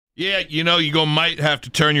Yeah, you might have to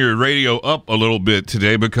turn your radio up a little bit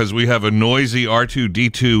today because we have a noisy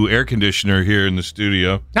R2-D2 air conditioner here in the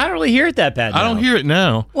studio. I don't really hear it that bad now. I don't hear it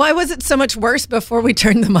now. Why was it so much worse before we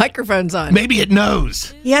turned the microphones on? Maybe it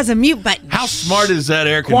knows. He has a mute button. How smart is that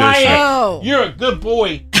air conditioner? Quiet. Oh. You're a good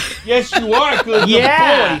boy. Yes, you are a good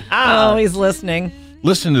boy. Oh, he's listening.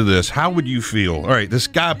 Listen to this. How would you feel? All right, this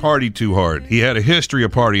guy partied too hard. He had a history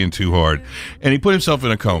of partying too hard, and he put himself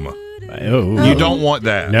in a coma. Oh. You don't want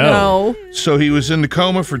that. No. So he was in the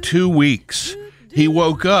coma for 2 weeks. He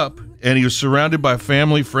woke up, and he was surrounded by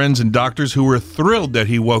family, friends, and doctors who were thrilled that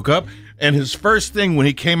he woke up. And his first thing when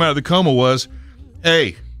he came out of the coma was,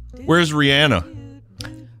 hey, where's Rihanna?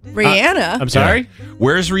 Rihanna? I'm sorry? Yeah.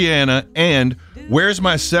 Where's Rihanna? And where's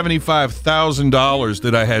my $75,000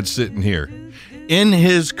 that I had sitting here? In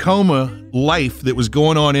his coma life that was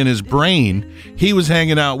going on in his brain, he was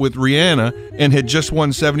hanging out with Rihanna and had just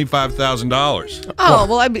won $75,000. Oh,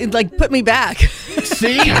 well, I mean, put me back.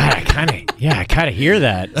 See? God, I kind of hear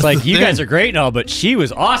that. It's like, you guys are great and all, but she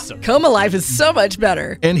was awesome. Coma life is so much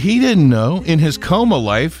better. And he didn't know in his coma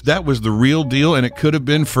life that was the real deal, and it could have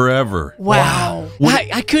been forever. Wow.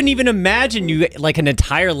 I couldn't even imagine you like an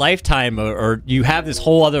entire lifetime or you have this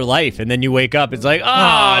whole other life and then you wake up. It's like,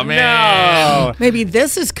 oh, man. no. Maybe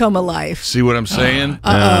this is coma life. See what I'm saying?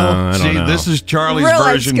 I don't See, know. this is Charlie's Real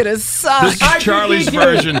version. life's gonna suck. This is Charlie's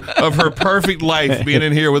version of her perfect life being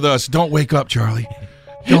in here with us. Don't wake up, Charlie.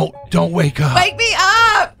 Don't wake up. Wake me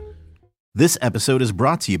up! This episode is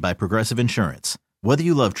brought to you by Progressive Insurance. Whether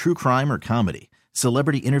you love true crime or comedy,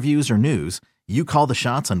 celebrity interviews or news, you call the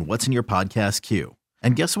shots on what's in your podcast queue.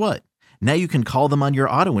 And guess what? Now you can call them on your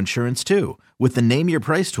auto insurance too with the Name Your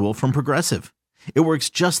Price tool from Progressive. It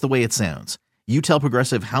works just the way it sounds. You tell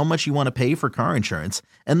Progressive how much you want to pay for car insurance,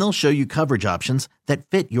 and they'll show you coverage options that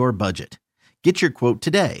fit your budget. Get your quote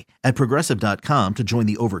today at Progressive.com to join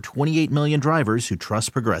the over 28 million drivers who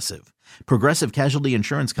trust Progressive. Progressive Casualty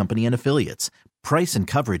Insurance Company and Affiliates. Price and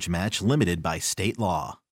coverage match limited by state law.